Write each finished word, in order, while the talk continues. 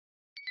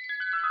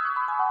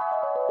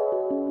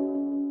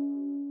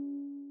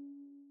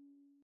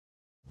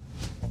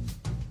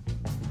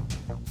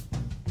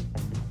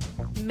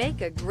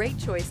Make a great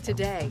choice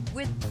today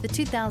with the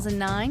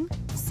 2009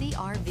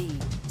 CR-V.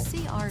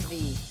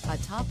 CR-V, a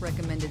top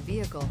recommended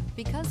vehicle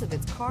because of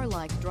its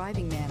car-like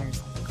driving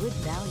manners, good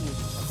value,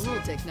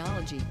 cool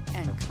technology,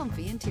 and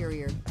comfy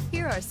interior.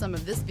 Here are some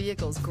of this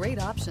vehicle's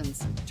great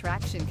options: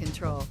 traction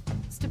control,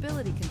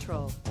 stability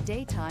control,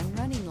 daytime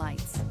running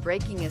lights,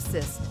 braking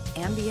assist,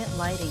 ambient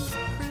lighting,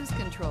 cruise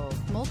control,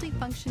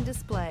 multifunction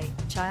display,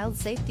 child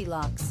safety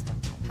locks,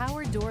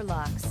 power door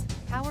locks,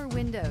 power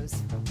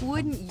windows.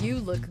 Wouldn't you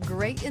look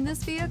great in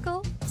this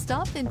vehicle?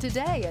 Stop in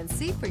today and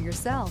see for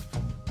yourself.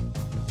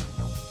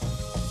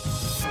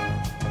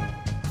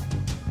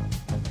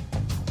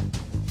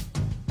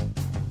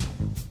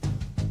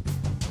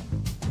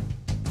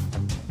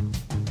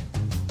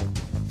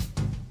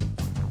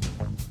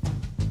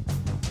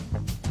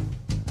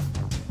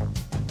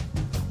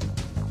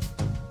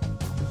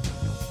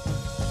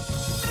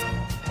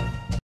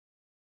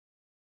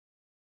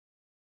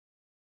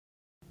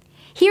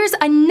 Here's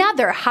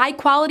another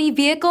high-quality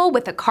vehicle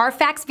with a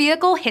Carfax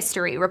Vehicle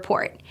History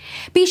Report.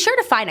 Be sure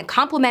to find a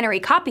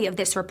complimentary copy of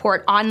this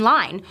report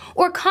online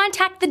or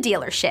contact the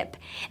dealership.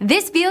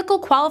 This vehicle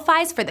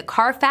qualifies for the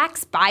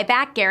Carfax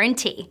Buyback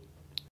Guarantee.